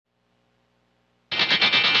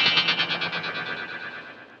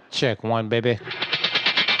Check one, baby.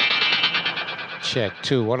 Check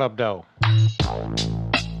two. What up, though?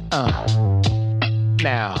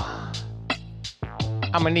 Now,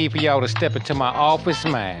 I'm gonna need for y'all to step into my office,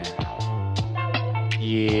 man.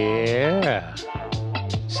 Yeah.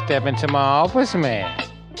 Step into my office, man.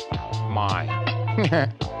 Mine.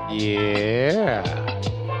 Yeah.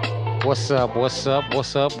 What's up? What's up?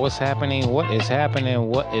 What's up? What's happening? What is happening?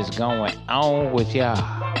 What is going on with y'all?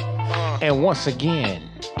 And once again,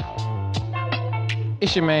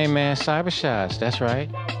 it's your main man, Cyber Shots. That's right.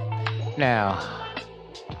 Now,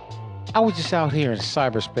 I was just out here in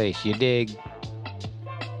cyberspace, you dig?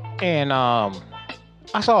 And I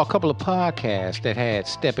saw a couple of podcasts that had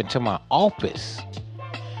Step Into My Office.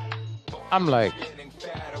 I'm like,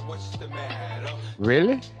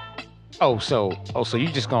 really? Oh, so you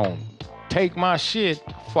just gonna take my shit?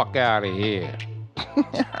 Fuck out of here.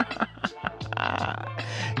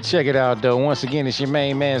 Check it out, though. Once again, it's your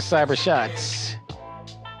main man, Cyber Shots.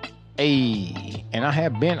 Hey, and I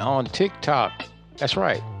have been on TikTok. That's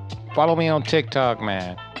right. Follow me on TikTok,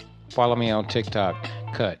 man. Follow me on TikTok.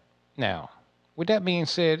 Cut. Now, with that being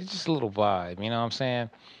said, it's just a little vibe. You know what I'm saying?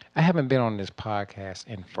 I haven't been on this podcast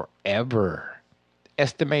in forever.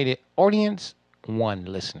 Estimated audience, 1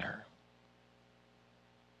 listener.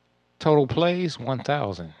 Total plays,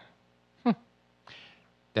 1,000.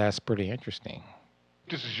 That's pretty interesting.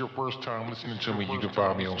 This is your first time listening to me, you can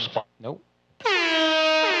find me on Spotify. Nope.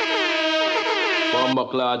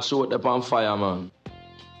 Bombaclad, shoot up on fire, man.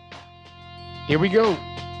 Here we go.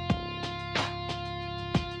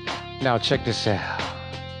 Now check this out.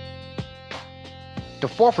 The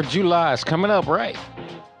 4th of July is coming up, right?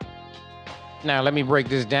 Now let me break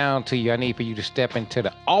this down to you. I need for you to step into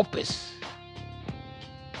the office.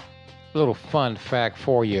 A little fun fact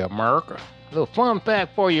for you, America. A little fun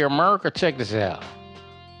fact for you, America. Check this out.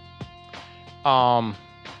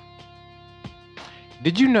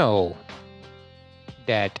 Did you know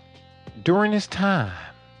that during this time,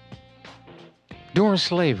 during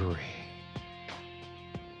slavery,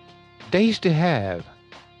 they used to have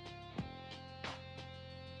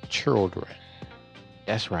children?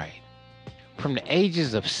 That's right. From the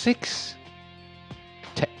ages of 6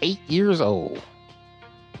 to 8 years old,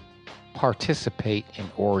 participate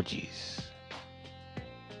in orgies.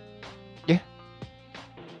 Yeah.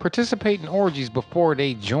 Participate in orgies before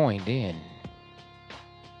they joined in.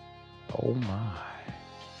 Oh my.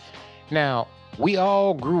 Now, we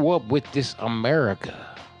all grew up with this America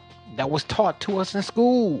that was taught to us in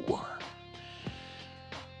school.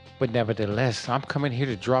 But nevertheless, I'm coming here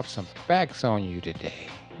to drop some facts on you today.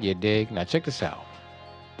 You dig? Now check this out.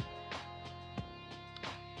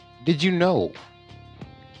 Did you know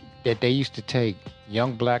that they used to take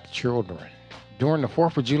young black children during the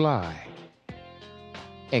 4th of July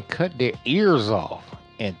and cut their ears off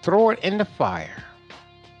and throw it in the fire?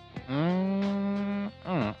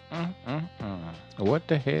 What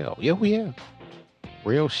the hell? Yeah.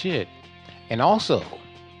 Real shit. And also,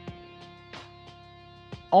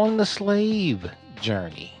 on the slave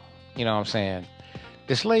journey, you know what I'm saying?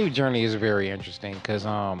 The slave journey is very interesting because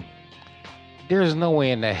there's no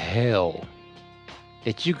way in the hell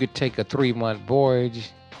that you could take a 3-month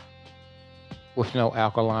voyage with no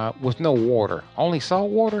alkaline, with no water, only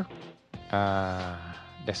salt water.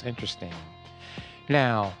 That's interesting.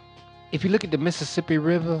 Now, if you look at the Mississippi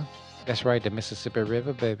River, that's right, the Mississippi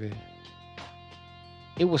River, baby.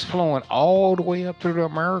 It was flowing all the way up through the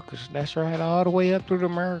Americas. That's right, all the way up through the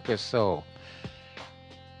Americas. So,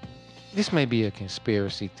 this may be a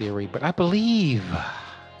conspiracy theory, but I believe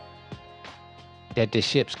that the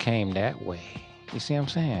ships came that way. You see what I'm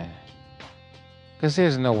saying? Because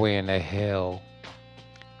there's no way in the hell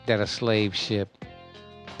that a slave ship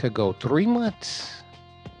could go 3 months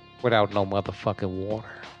without no motherfucking water.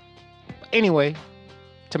 But anyway,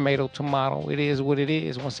 tomato, it is what it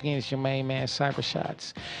is. Once again, it's your main man, Cyber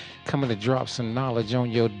Shots, coming to drop some knowledge on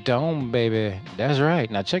your dome, baby. That's right.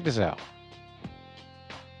 Now check this out.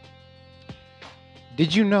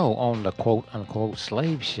 Did you know on the quote-unquote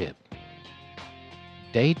slave ship,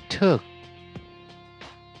 they took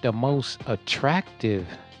the most attractive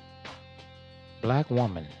black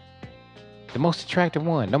woman, the most attractive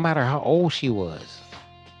one, no matter how old she was.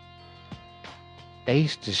 They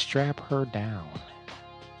used to strap her down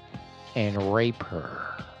and rape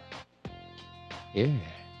her. Yeah.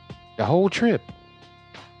 The whole trip.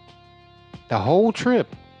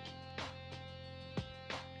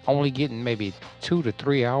 Only getting maybe 2 to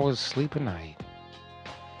 3 hours sleep a night.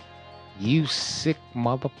 You sick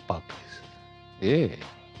motherfuckers. Yeah.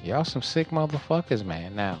 Y'all some sick motherfuckers,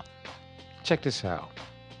 man. Now, check this out.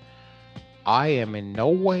 I am in no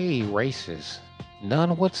way racist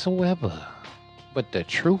None whatsoever. But the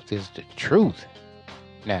truth is the truth.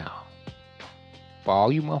 Now, for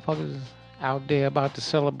all you motherfuckers out there about to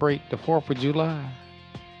celebrate the 4th of July,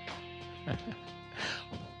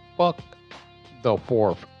 fuck the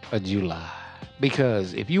 4th of July.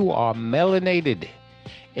 Because if you are melanated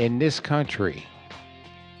in this country,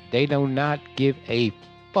 they do not give a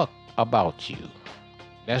fuck about you.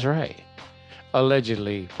 That's right.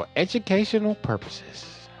 Allegedly for educational purposes.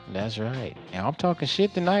 That's right. Now I'm talking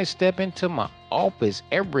shit tonight. Step into my office.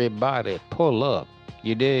 Everybody pull up.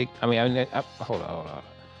 You dig? Hold on.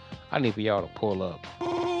 I need for y'all to pull up.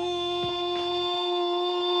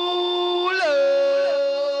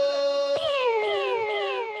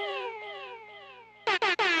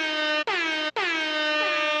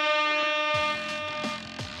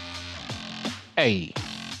 Hey,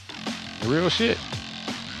 real shit.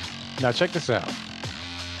 Now check this out.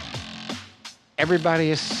 Everybody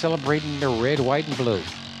is celebrating the red, white, and blue.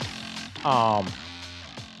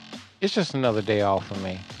 It's just another day off for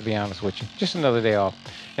me, to be honest with you. Just another day off.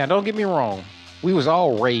 Now, don't get me wrong. We was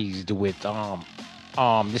all raised with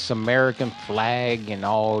this American flag and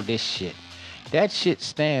all this shit. That shit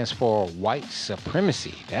stands for white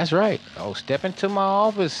supremacy. That's right. Oh, step into my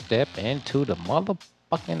office. Step into the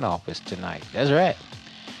motherfucking office tonight. That's right.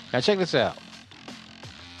 Now, check this out.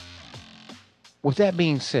 With that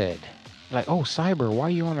being said, like, oh, Cyber, why are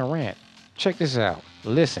you on a rant? Check this out.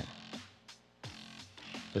 Listen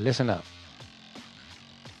up.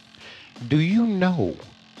 Do you know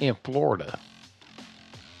in Florida,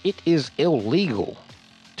 it is illegal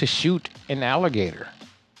to shoot an alligator,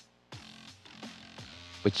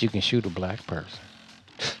 but you can shoot a black person?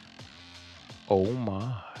 Oh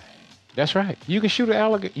my. That's right. You can shoot an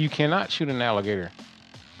alligator. You cannot shoot an alligator,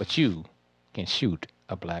 but you can shoot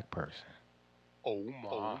a black person. Oh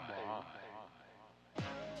my.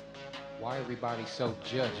 Why everybody so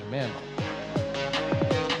judgmental?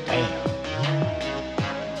 Damn.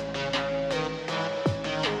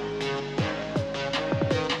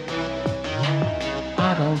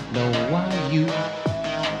 I don't know why you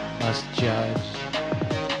must judge.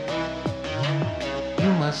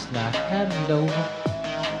 You must not have no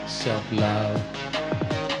self-love.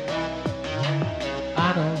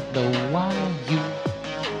 I don't know why you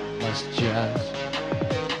must judge.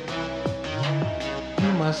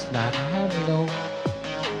 You must not have no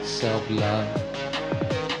self-love.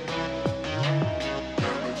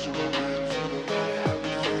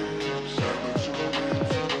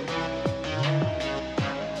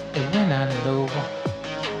 And when I know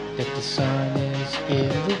that the sun is in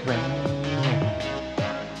the rain,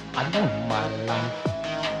 I know my life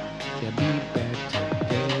can be better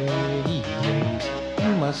days.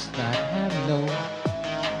 You must not have no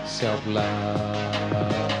self-love.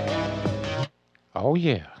 Oh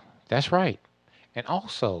yeah, that's right. And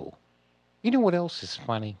also, you know what else is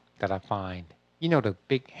funny that I find? You know the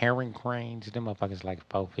big herring cranes, them motherfuckers like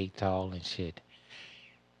 4 feet tall and shit.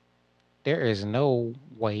 There is no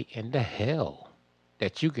way in the hell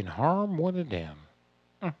that you can harm one of them.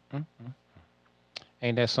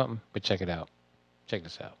 Ain't that something? But check it out. Check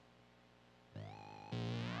this out.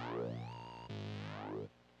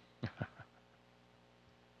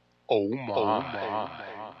 Oh my.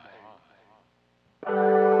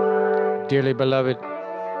 Dearly beloved,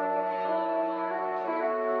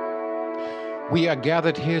 we are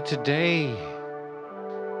gathered here today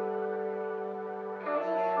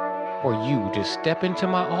for you to step into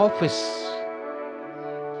my office.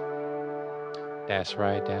 That's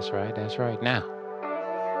right. Now,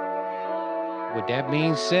 with that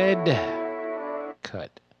being said,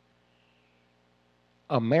 cut.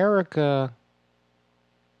 America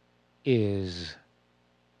is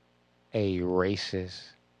a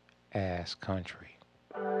racist ass country.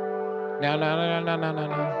 No.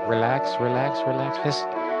 Relax.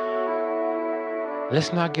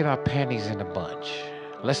 Let's not get our panties in a bunch.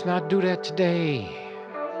 Let's not do that today.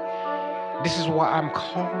 This is why I'm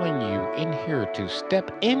calling you in here to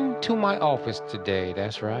step into my office today.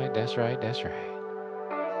 That's right.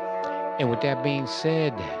 And with that being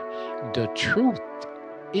said, the truth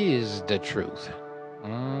is the truth.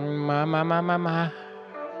 My.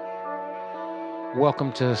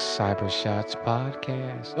 Welcome to Cyber Shots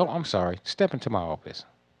Podcast. Oh, I'm sorry. Step into my office.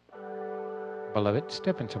 Beloved,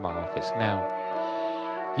 step into my office. Now,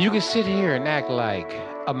 you can sit here and act like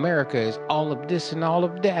America is all of this and all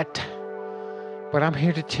of that. But I'm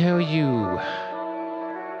here to tell you,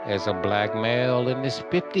 as a black male in his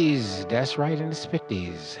 50s, that's right, in his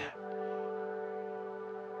 50s.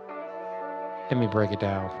 Let me break it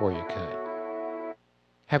down for you, Cut.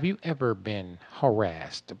 Have you ever been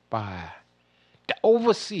harassed by the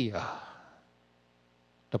overseer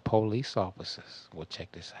The police officers. Well,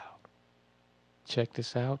 check this out. Check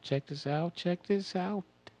this out. Check this out. Check this out.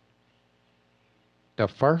 The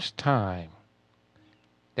first time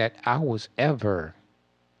that I was ever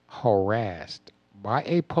harassed by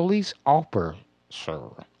a police officer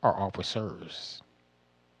or officers,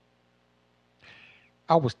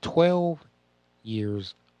 I was 12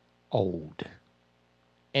 years old,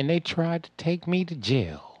 and they tried to take me to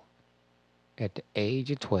jail at the age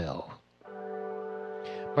of 12.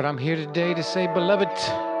 But I'm here today to say, beloved,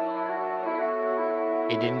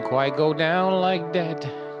 it didn't quite go down like that.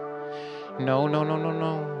 No.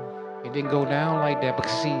 It didn't go down like that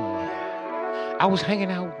because, see, I was hanging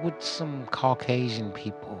out with some Caucasian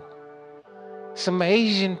people, some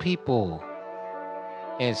Asian people,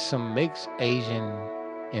 and some mixed Asian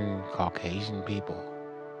and Caucasian people.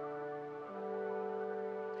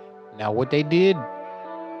 Now, what they did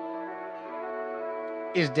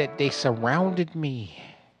is that they surrounded me.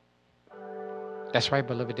 That's right,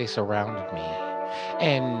 beloved, they surrounded me.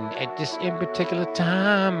 And at this in particular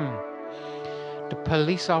time, the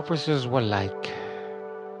police officers were like,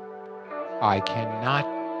 I cannot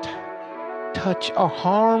touch or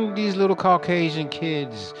harm these little Caucasian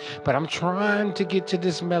kids, but I'm trying to get to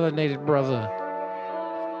this melanated brother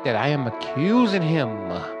that I am accusing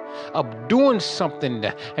him of doing something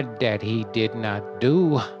that he did not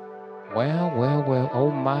do. Well,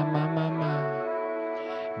 oh my.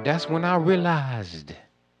 That's when I realized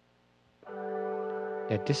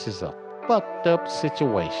that this is a fucked up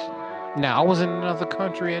situation. Now, I was in another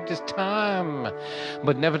country at this time,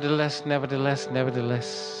 but nevertheless,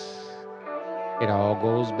 it all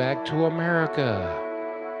goes back to America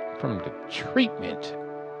from the treatment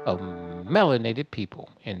of melanated people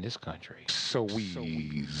in this country. So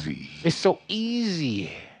easy. It's so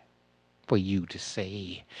easy for you to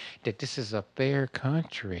say that this is a fair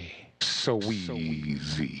country. So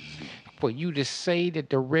easy. For you to say that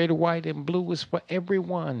the red, white, and blue is for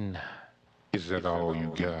everyone. Is that all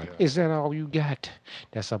you got? Is that all you got?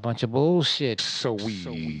 That's a bunch of bullshit. So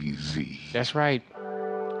easy. That's right.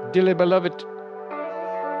 Dearly beloved.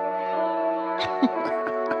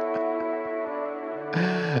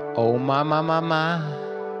 Oh my.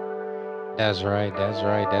 That's right.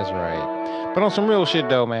 But on some real shit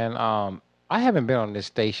though, man, I haven't been on this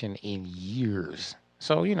station in years.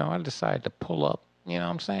 So, I decided to pull up. You know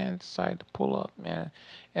what I'm saying? Decided to pull up, man.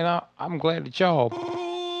 And I'm glad that y'all.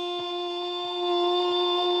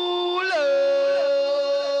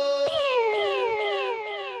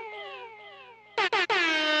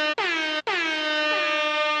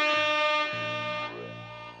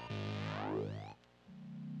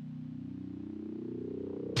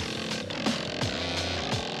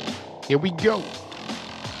 Here we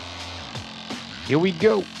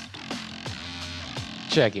go.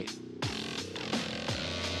 Check it.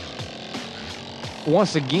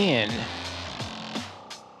 Once again,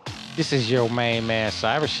 this is your main man,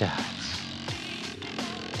 Cybershots.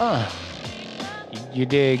 You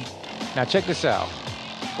dig? Now check this out.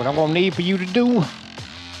 What I'm gonna need for you to do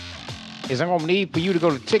is I'm gonna need for you to go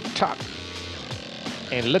to TikTok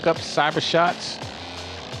and look up Cybershots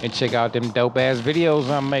and check out them dope ass videos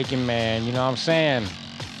I'm making, man. You know what I'm saying?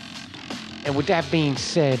 And with that being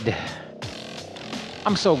said,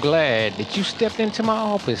 I'm so glad that you stepped into my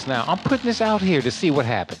office. Now, I'm putting this out here to see what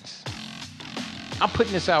happens. I'm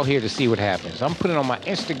putting it on my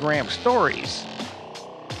Instagram stories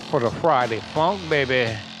for the Friday Funk,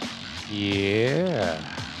 baby. Yeah.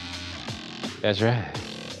 That's right.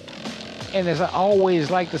 And as I always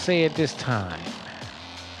like to say at this time,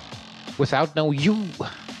 without no you,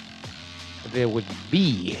 there would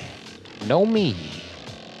be no me,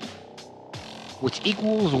 which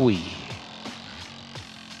equals we.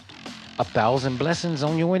 1,000 blessings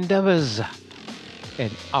on your endeavors,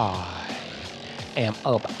 and I am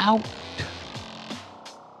up out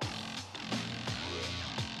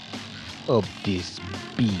of this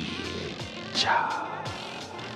bitch.